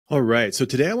All right. So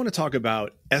today I want to talk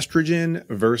about estrogen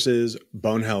versus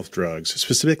bone health drugs,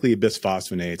 specifically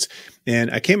bisphosphonates. And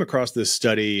I came across this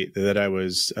study that I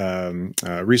was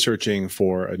researching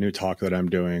for a new talk that I'm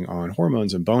doing on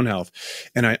hormones and bone health.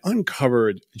 And I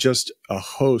uncovered just a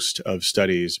host of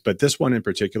studies, but this one in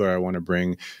particular I want to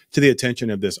bring to the attention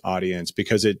of this audience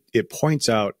because it points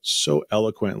out so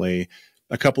eloquently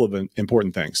a couple of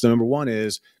important things. So number one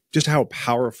is just how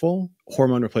powerful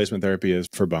hormone replacement therapy is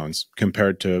for bones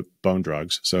compared to bone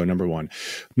drugs. So number one.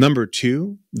 Number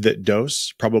two, that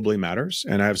dose probably matters.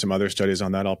 And I have some other studies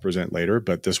on that I'll present later,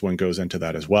 but this one goes into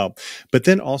that as well. But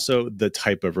then also the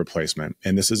type of replacement.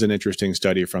 And this is an interesting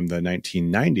study from the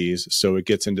 1990s. So it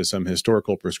gets into some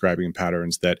historical prescribing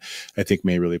patterns that I think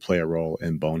may really play a role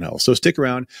in bone health. So stick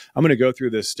around. I'm going to go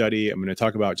through this study. I'm going to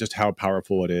talk about just how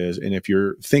powerful it is. And if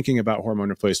you're thinking about hormone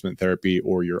replacement therapy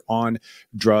or you're on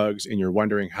drugs and you're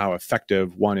wondering how effective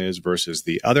one is versus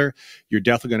the other, you're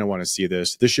definitely going to want to see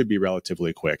this. This should be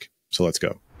relatively quick. So let's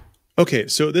go. Okay,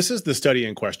 so this is the study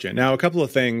in question. Now, a couple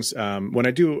of things. When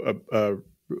I do a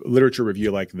literature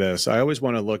review like this, I always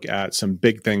want to look at some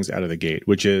big things out of the gate,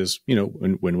 which is,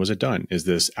 when was it done? Is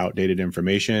this outdated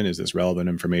information? Is this relevant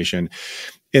information?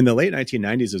 In the late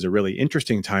 1990s is a really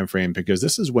interesting time frame because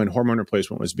this is when hormone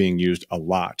replacement was being used a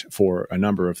lot for a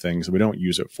number of things that we don't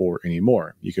use it for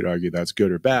anymore. You could argue that's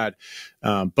good or bad,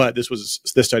 but this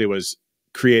study was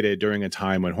created during a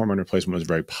time when hormone replacement was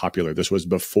very popular. This was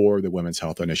before the Women's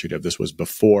Health Initiative. This was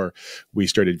before we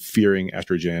started fearing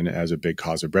estrogen as a big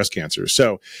cause of breast cancer.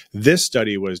 So this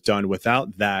study was done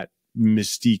without that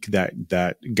mystique,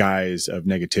 that guise of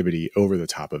negativity over the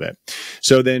top of it.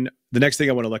 So then the next thing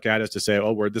I want to look at is to say,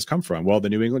 oh, where'd this come from? Well, the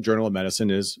New England Journal of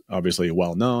Medicine is obviously a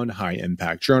well-known,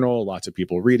 high-impact journal. Lots of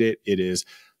people read it. It is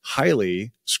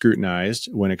highly scrutinized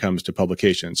when it comes to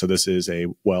publication. So this is a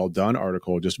well-done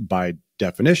article just by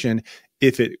definition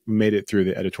if it made it through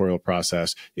the editorial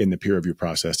process in the peer review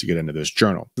process to get into this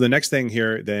journal. The next thing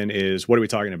here then is, what are we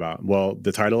talking about? Well,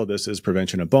 the title of this is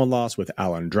Prevention of Bone Loss with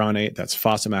Alendronate, that's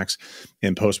Fosamax,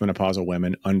 in postmenopausal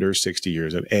women under 60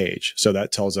 years of age. So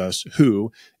that tells us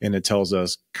who, and it tells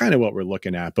us kind of what we're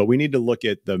looking at, but we need to look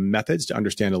at the methods to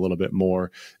understand a little bit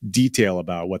more detail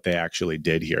about what they actually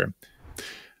did here.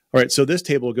 All right, so this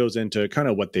table goes into kind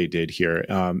of what they did here.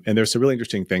 And there's some really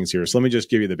interesting things here. So let me just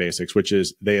give you the basics, which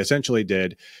is they essentially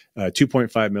did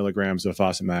 2.5 milligrams of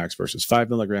Fosamax versus 5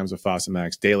 milligrams of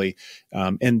Fosamax daily.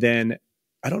 And then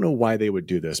I don't know why they would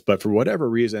do this, but for whatever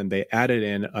reason, they added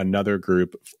in another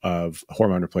group of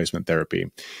hormone replacement therapy.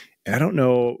 And I don't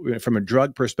know, from a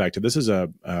drug perspective, this is a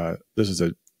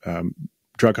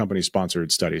drug company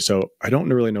sponsored study. So I don't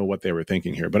really know what they were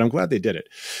thinking here, but I'm glad they did it.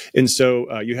 And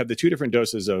so you have the two different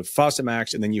doses of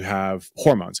Fosamax, and then you have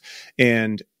hormones.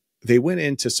 And they went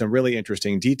into some really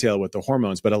interesting detail with the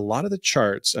hormones, but a lot of the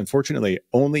charts, unfortunately,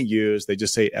 only use, they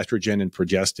just say estrogen and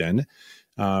progestin,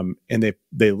 and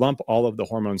they lump all of the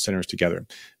hormone centers together.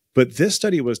 But this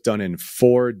study was done in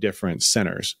 4 different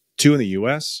centers, 2 in the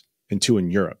US and 2 in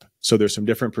Europe. So there's some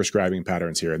different prescribing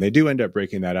patterns here, and they do end up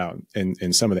breaking that out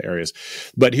in some of the areas.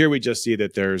 But here we just see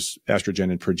that there's estrogen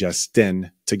and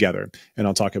progestin together, and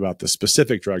I'll talk about the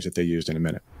specific drugs that they used in a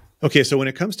minute. Okay, so when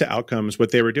it comes to outcomes,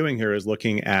 what they were doing here is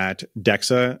looking at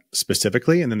DEXA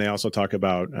specifically, and then they also talk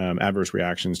about adverse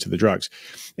reactions to the drugs.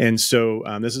 And so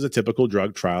this is a typical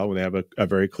drug trial where they have a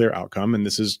very clear outcome, and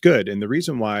this is good. And the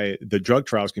reason why the drug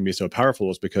trials can be so powerful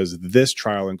is because this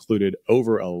trial included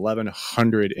over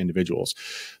 1,100 individuals.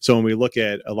 So when we look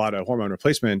at a lot of hormone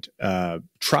replacement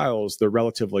trials, they're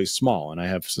relatively small, and I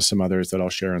have some others that I'll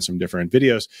share in some different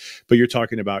videos, but you're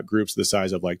talking about groups the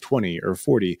size of like 20 or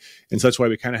 40. And so that's why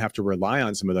we kind of have to rely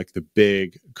on some of like the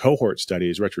big cohort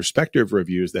studies, retrospective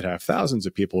reviews that have thousands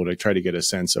of people to try to get a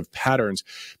sense of patterns,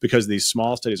 because these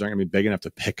small studies aren't going to be big enough to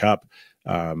pick up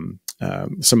some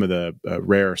of the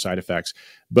rare side effects.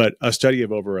 But a study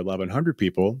of over 1,100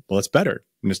 people, well, it's better.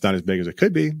 And it's not as big as it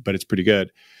could be, but it's pretty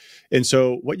good. And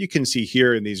so what you can see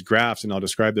here in these graphs, and I'll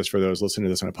describe this for those listening to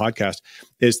this on a podcast,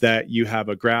 is that you have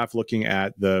a graph looking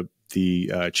at the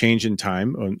change in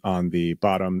time on the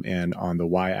bottom, and on the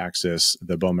y-axis,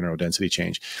 the bone mineral density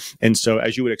change. And so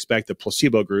as you would expect, the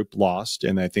placebo group lost,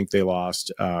 and I think they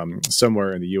lost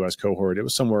somewhere in the US cohort, it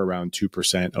was somewhere around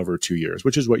 2% over 2 years,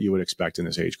 which is what you would expect in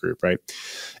this age group, right?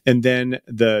 And then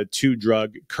the 2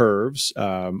 drug curves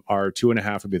are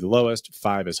 2.5 would be the lowest,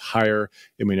 5 is higher,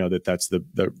 and we know that that's the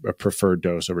preferred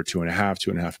dose over 2.5.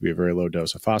 2.5 would be a very low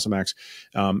dose of Fosamax.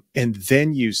 And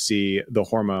then you see the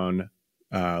hormone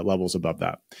levels above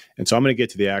that. And so I'm going to get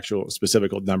to the actual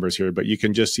specific numbers here, but you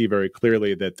can just see very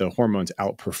clearly that the hormones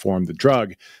outperform the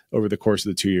drug over the course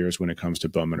of the 2 years when it comes to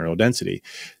bone mineral density.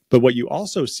 But what you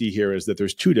also see here is that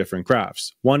there's two different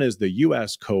graphs. One is the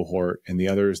US cohort and the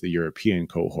other is the European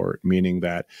cohort, meaning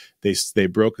that they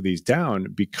broke these down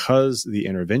because the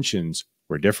interventions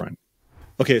were different.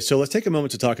 Okay, so let's take a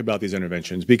moment to talk about these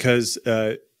interventions because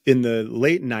in the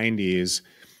late 90s,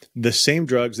 the same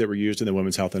drugs that were used in the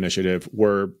Women's Health Initiative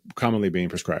were commonly being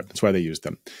prescribed. That's why they used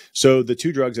them. So the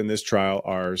two drugs in this trial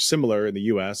are similar in the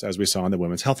US as we saw in the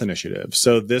Women's Health Initiative.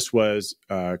 So this was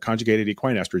conjugated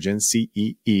equine estrogen,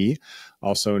 CEE,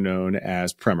 also known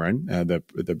as Premarin,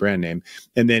 the brand name,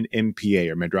 and then MPA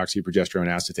or medroxyprogesterone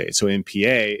acetate. So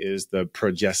MPA is the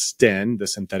progestin, the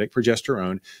synthetic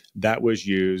progesterone that was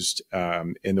used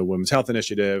in the Women's Health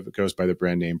Initiative. It goes by the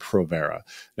brand name Provera.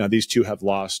 Now, these two have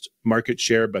lost market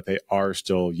share, but they are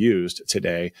still used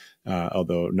today,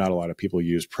 although not a lot of people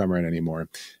use Premarin anymore.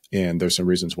 And there's some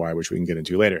reasons why, which we can get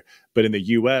into later. But in the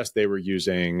US, they were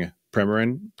using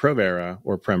Premarin, Provera,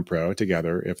 or Prempro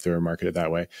together, if they're marketed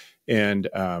that way. And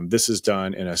this is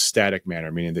done in a static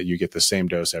manner, meaning that you get the same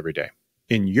dose every day.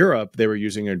 In Europe, they were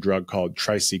using a drug called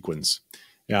trisequence.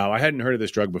 Now, I hadn't heard of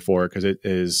this drug before because it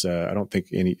is, I don't think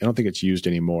it's used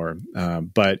anymore,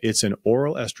 but it's an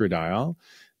oral estradiol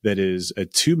that is a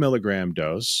 2 milligram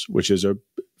dose, which is a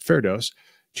fair dose,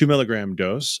 2 milligram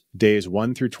dose, days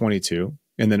 1 through 22,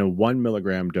 and then a 1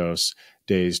 milligram dose,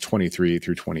 days 23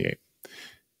 through 28.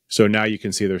 So now you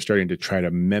can see they're starting to try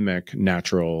to mimic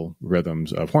natural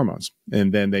rhythms of hormones.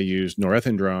 And then they use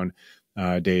norethindrone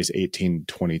days 18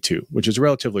 to 22, which is a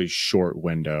relatively short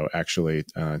window, actually,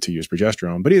 to use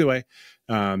progesterone. But either way,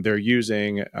 they're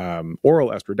using oral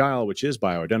estradiol, which is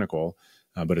bioidentical,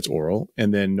 but it's oral,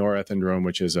 and then norethindrone,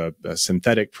 which is a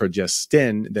synthetic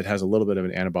progestin that has a little bit of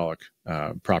an anabolic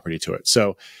property to it.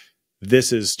 So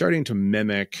this is starting to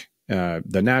mimic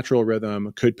the natural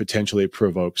rhythm, could potentially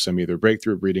provoke some either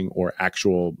breakthrough bleeding or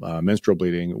actual menstrual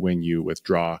bleeding when you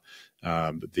withdraw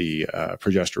the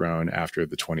progesterone after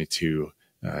the 22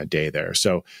 day there.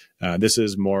 So this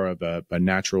is more of a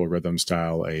natural rhythm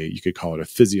style, you could call it a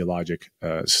physiologic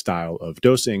style of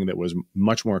dosing that was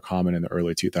much more common in the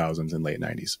early 2000s and late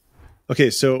 90s. Okay,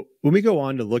 so when we go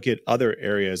on to look at other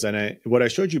areas, and what I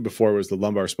showed you before was the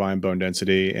lumbar spine bone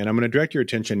density, and I'm going to direct your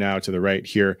attention now to the right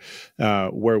here,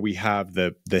 where we have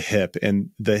the hip.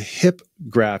 And the hip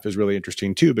graph is really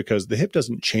interesting too, because the hip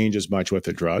doesn't change as much with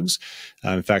the drugs.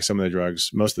 In fact,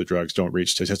 most of the drugs don't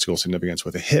reach statistical significance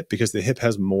with the hip because the hip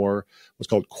has more what's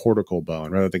called cortical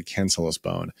bone rather than cancellous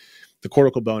bone. The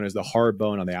cortical bone is the hard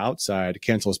bone on the outside.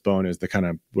 Cancellous bone is the kind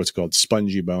of what's called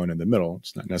spongy bone in the middle.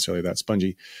 It's not necessarily that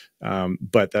spongy,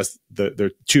 but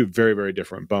they're two very, very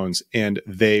different bones, and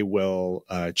they will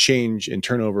change and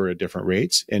turn over at different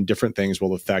rates, and different things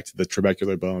will affect the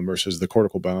trabecular bone versus the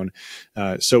cortical bone.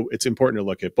 So it's important to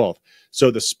look at both. So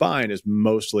the spine is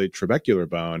mostly trabecular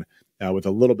bone, with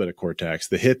a little bit of cortex.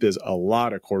 The hip is a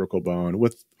lot of cortical bone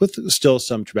with still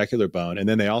some trabecular bone. And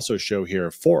then they also show here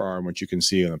a forearm, which you can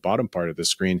see on the bottom part of the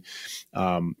screen.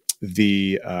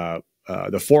 The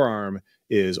forearm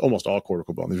is almost all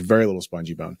cortical bone. There's very little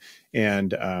spongy bone.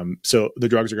 And so the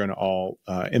drugs are going to all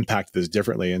impact this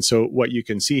differently. And so what you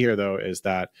can see here, though, is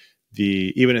that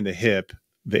even in the hip,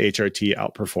 the HRT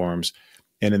outperforms.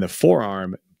 And in the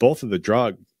forearm, both of the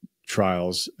drug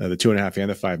trials, the 2.5 and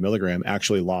the 5 milligram,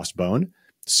 actually lost bone,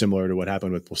 similar to what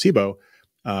happened with placebo.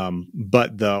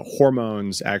 But the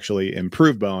hormones actually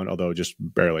improved bone, although just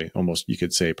barely, almost you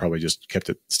could say probably just kept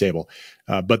it stable.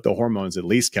 But the hormones at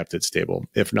least kept it stable,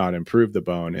 if not improved the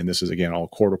bone. And this is, again, all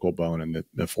cortical bone in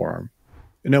the forearm.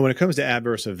 Now, when it comes to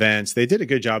adverse events, they did a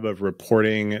good job of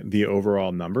reporting the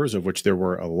overall numbers, of which there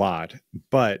were a lot.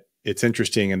 But it's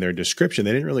interesting in their description,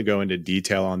 they didn't really go into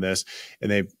detail on this,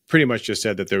 and they pretty much just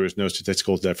said that there was no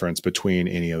statistical difference between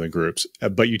any of the groups.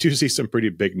 But you do see some pretty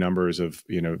big numbers of,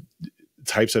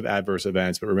 types of adverse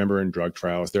events. But remember, in drug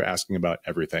trials, they're asking about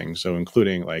everything. So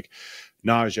including like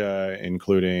nausea,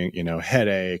 including,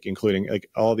 headache, including like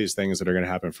all these things that are going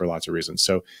to happen for lots of reasons.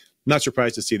 So I'm not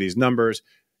surprised to see these numbers.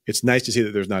 It's nice to see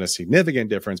that there's not a significant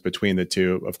difference between the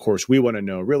two. Of course, we want to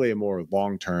know really a more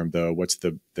long-term, though, what's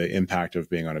the impact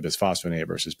of being on a bisphosphonate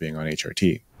versus being on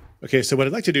HRT. Okay, so what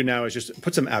I'd like to do now is just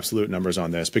put some absolute numbers on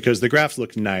this because the graphs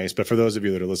look nice, but for those of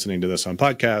you that are listening to this on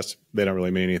podcast, they don't really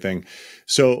mean anything.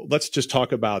 So let's just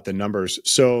talk about the numbers.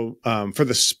 So for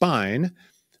the spine,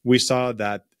 we saw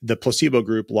that the placebo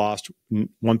group lost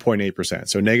 1.8%,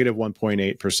 so negative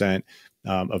 1.8%.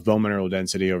 Of bone mineral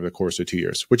density over the course of 2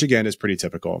 years, which again is pretty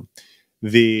typical.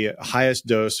 The highest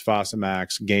dose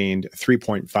Fosamax gained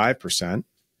 3.5%.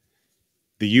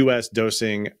 The US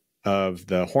dosing of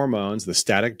the hormones, the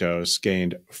static dose,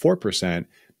 gained 4%,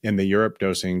 and the Europe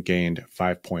dosing gained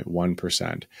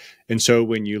 5.1%. And so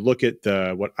when you look at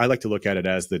what I like to look at it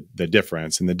as the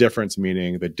difference, and the difference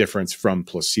meaning the difference from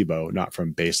placebo, not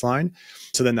from baseline.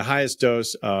 So then the highest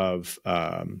dose of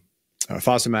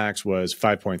Fosamax was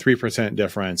 5.3%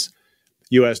 difference.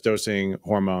 US dosing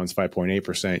hormones,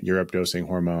 5.8%, Europe dosing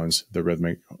hormones, the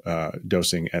rhythmic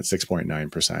dosing at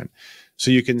 6.9%. So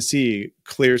you can see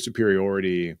clear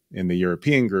superiority in the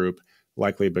European group,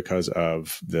 likely because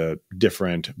of the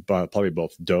different, probably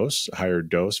both higher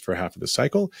dose for half of the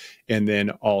cycle, and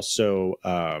then also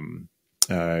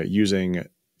using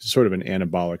sort of an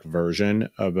anabolic version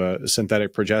of a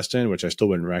synthetic progestin, which I still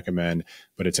wouldn't recommend,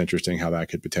 but it's interesting how that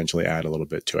could potentially add a little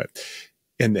bit to it.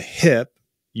 In the hip,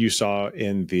 you saw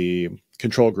in the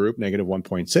control group, negative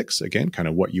 1.6, again, kind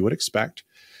of what you would expect.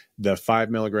 The 5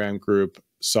 milligram group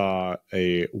saw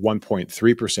a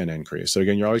 1.3% increase. So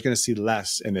again, you're always going to see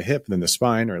less in the hip than the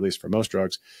spine, or at least for most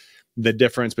drugs. The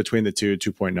difference between the two,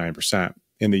 2.9%.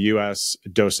 In the US,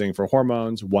 dosing for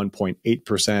hormones,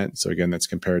 1.8%. So again, that's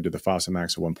compared to the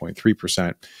Fosamax of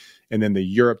 1.3%. And then the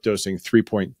Europe dosing,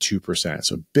 3.2%.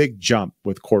 So big jump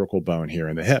with cortical bone here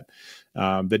in the hip.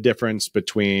 The difference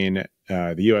between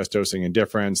the US dosing and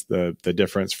difference, the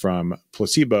difference from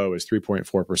placebo is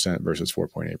 3.4% versus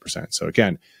 4.8%. So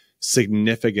again,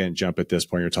 significant jump at this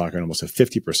point. You're talking almost a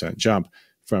 50% jump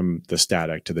from the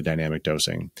static to the dynamic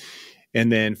dosing.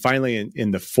 And then finally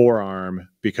in the forearm,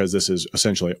 because this is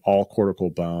essentially all cortical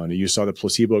bone, you saw the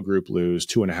placebo group lose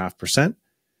 2.5%.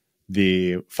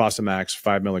 The Fosamax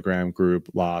 5 milligram group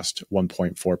lost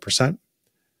 1.4%.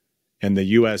 And the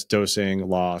US dosing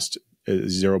lost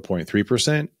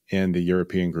 0.3%, and the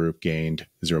European group gained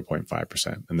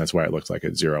 0.5%. And that's why it looks like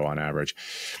it's zero on average.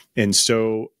 And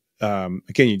so,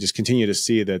 again, you just continue to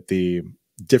see that the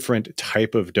different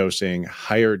type of dosing,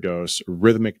 higher dose,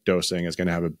 rhythmic dosing is going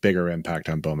to have a bigger impact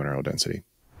on bone mineral density.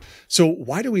 So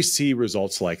why do we see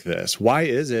results like this? Why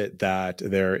is it that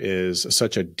there is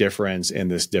such a difference in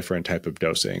this different type of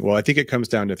dosing? Well, I think it comes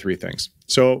down to three things.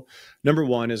 So number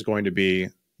one is going to be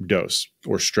dose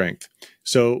or strength.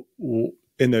 So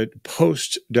in the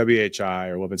post-WHI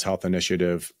or Women's Health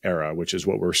Initiative era, which is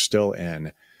what we're still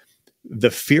in,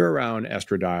 the fear around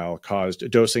estradiol caused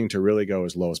dosing to really go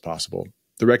as low as possible.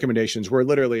 The recommendations were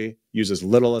literally use as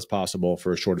little as possible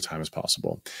for as short a time as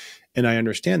possible. And I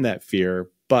understand that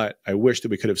fear, but I wish that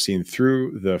we could have seen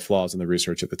through the flaws in the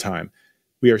research at the time.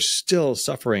 We are still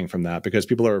suffering from that because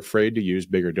people are afraid to use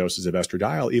bigger doses of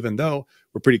estradiol, even though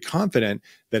we're pretty confident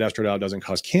that estradiol doesn't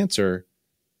cause cancer,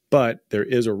 but there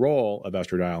is a role of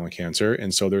estradiol in cancer.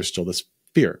 And so there's still this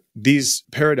fear. These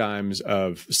paradigms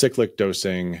of cyclic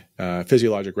dosing,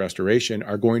 physiologic restoration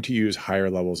are going to use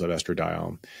higher levels of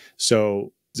estradiol.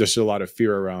 So there's a lot of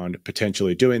fear around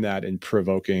potentially doing that and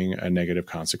provoking a negative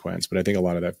consequence. But I think a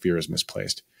lot of that fear is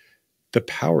misplaced. The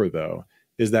power, though,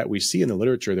 is that we see in the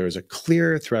literature there is a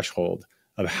clear threshold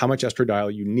of how much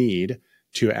estradiol you need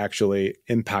to actually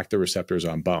impact the receptors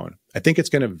on bone. I think it's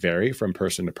going to vary from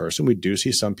person to person. We do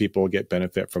see some people get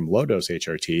benefit from low-dose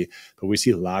HRT, but we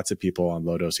see lots of people on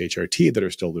low-dose HRT that are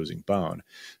still losing bone.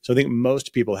 So I think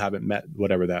most people haven't met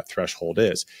whatever that threshold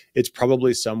is. It's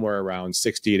probably somewhere around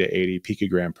 60 to 80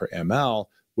 picogram per ml,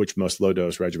 which most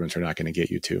low-dose regimens are not going to get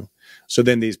you to. So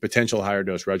then these potential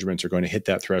higher-dose regimens are going to hit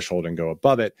that threshold and go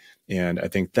above it. And I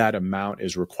think that amount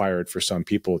is required for some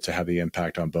people to have the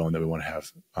impact on bone that we want to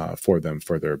have for them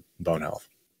for their bone health.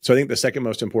 So I think the second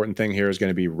most important thing here is going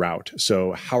to be route.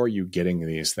 So how are you getting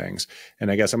these things?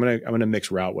 And I guess I'm going to mix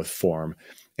route with form.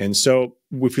 And so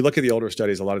if you look at the older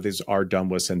studies, a lot of these are done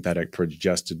with synthetic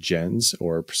progestogens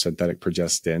or synthetic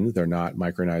progestins. They're not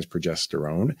micronized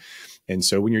progesterone. And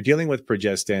so when you're dealing with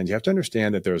progestins, you have to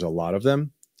understand that there's a lot of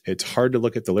them. It's hard to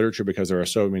look at the literature because there are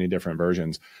so many different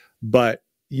versions, but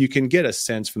you can get a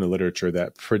sense from the literature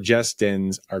that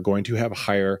progestins are going to have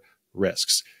higher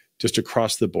risks just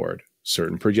across the board.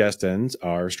 Certain progestins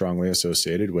are strongly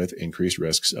associated with increased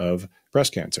risks of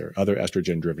breast cancer, other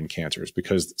estrogen-driven cancers,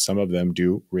 because some of them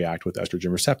do react with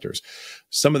estrogen receptors.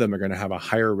 Some of them are going to have a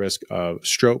higher risk of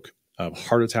stroke, of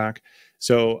heart attack.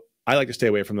 So I like to stay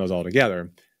away from those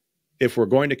altogether. If we're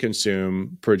going to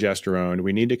consume progesterone,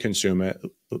 we need to consume it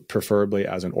preferably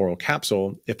as an oral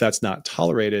capsule. If that's not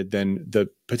tolerated, then the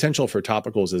potential for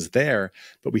topicals is there,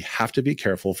 but we have to be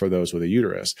careful for those with a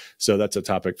uterus. So that's a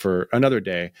topic for another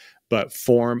day, but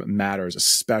form matters,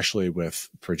 especially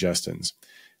with progestins.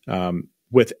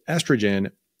 With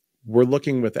estrogen, we're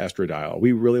looking with estradiol.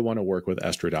 We really want to work with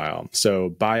estradiol. So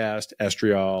biased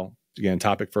estriol, again,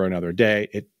 topic for another day.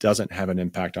 It doesn't have an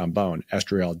impact on bone.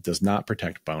 Estriol does not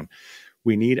protect bone.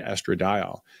 we need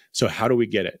estradiol. So how do we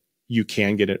get it? You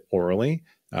can get it orally,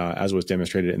 as was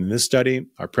demonstrated in this study.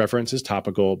 Our preference is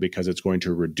topical because it's going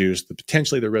to reduce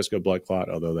potentially the risk of blood clot,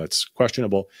 although that's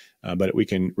questionable. But we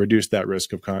can reduce that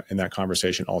risk in that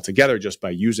conversation altogether just by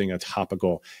using a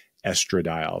topical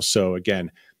estradiol. So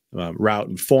again, route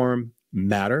and form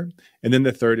matter. And then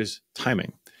the third is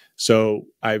timing. So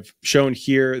I've shown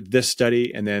here this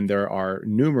study, and then there are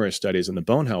numerous studies in the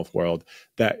bone health world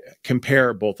that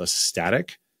compare both a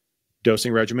static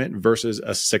dosing regimen versus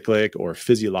a cyclic or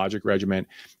physiologic regimen.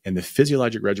 And the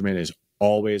physiologic regimen is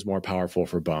always more powerful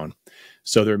for bone.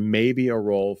 So there may be a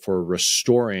role for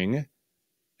restoring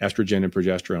estrogen and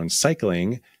progesterone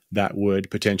cycling that would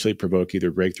potentially provoke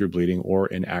either breakthrough bleeding or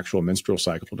an actual menstrual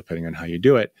cycle, depending on how you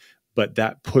do it. But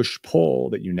that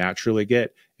push-pull that you naturally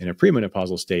get in a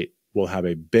premenopausal state will have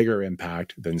a bigger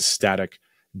impact than static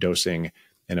dosing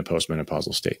in a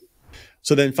postmenopausal state.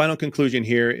 So then final conclusion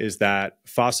here is that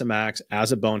Fosamax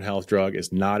as a bone health drug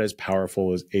is not as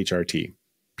powerful as HRT,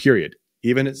 period,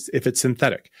 even if it's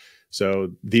synthetic.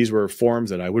 So these were forms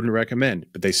that I wouldn't recommend,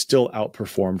 but they still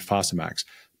outperformed Fosamax.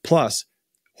 Plus,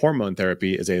 hormone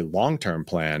therapy is a long-term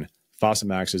plan.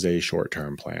 Fosamax is a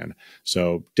short-term plan.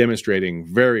 So demonstrating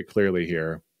very clearly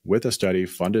here with a study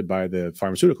funded by the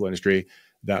pharmaceutical industry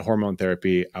that hormone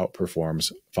therapy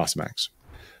outperforms Fosamax.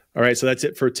 All right, so that's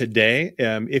it for today.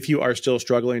 If you are still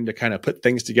struggling to kind of put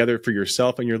things together for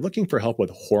yourself and you're looking for help with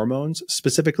hormones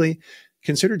specifically,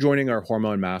 consider joining our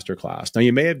Hormone Masterclass. Now,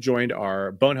 you may have joined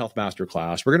our Bone Health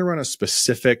Masterclass. We're going to run a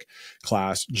specific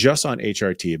class just on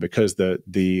HRT because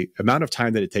the amount of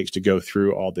time that it takes to go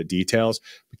through all the details,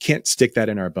 we can't stick that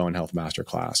in our Bone Health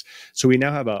Masterclass. So we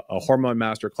now have a Hormone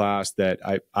Masterclass that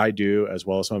I do, as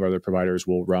well as some of our other providers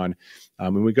will run.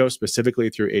 And we go specifically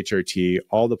through HRT,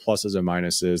 all the pluses and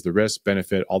minuses, the risk,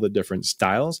 benefit, all the different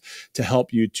styles to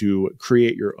help you to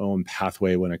create your own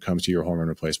pathway when it comes to your hormone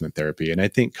replacement therapy. And I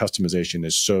think customization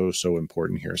is so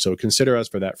important here. So consider us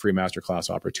for that free masterclass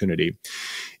opportunity.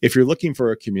 If you're looking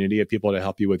for a community of people to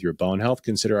help you with your bone health,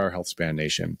 consider our HealthSpan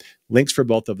Nation. Links for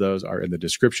both of those are in the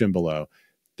description below.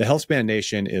 The HealthSpan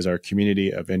Nation is our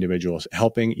community of individuals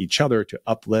helping each other to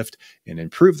uplift and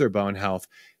improve their bone health.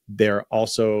 They're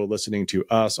also listening to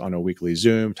us on a weekly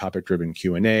Zoom, topic-driven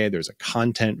Q&A. There's a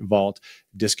content vault,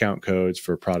 discount codes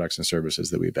for products and services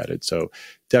that we've vetted. So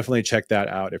definitely check that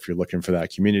out if you're looking for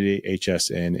that community.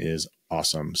 HSN is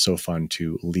awesome. So fun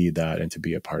to lead that and to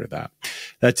be a part of that.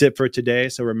 That's it for today.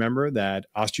 So remember that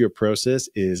osteoporosis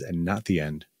is not the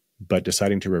end, but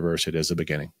deciding to reverse it is the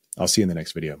beginning. I'll see you in the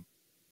next video.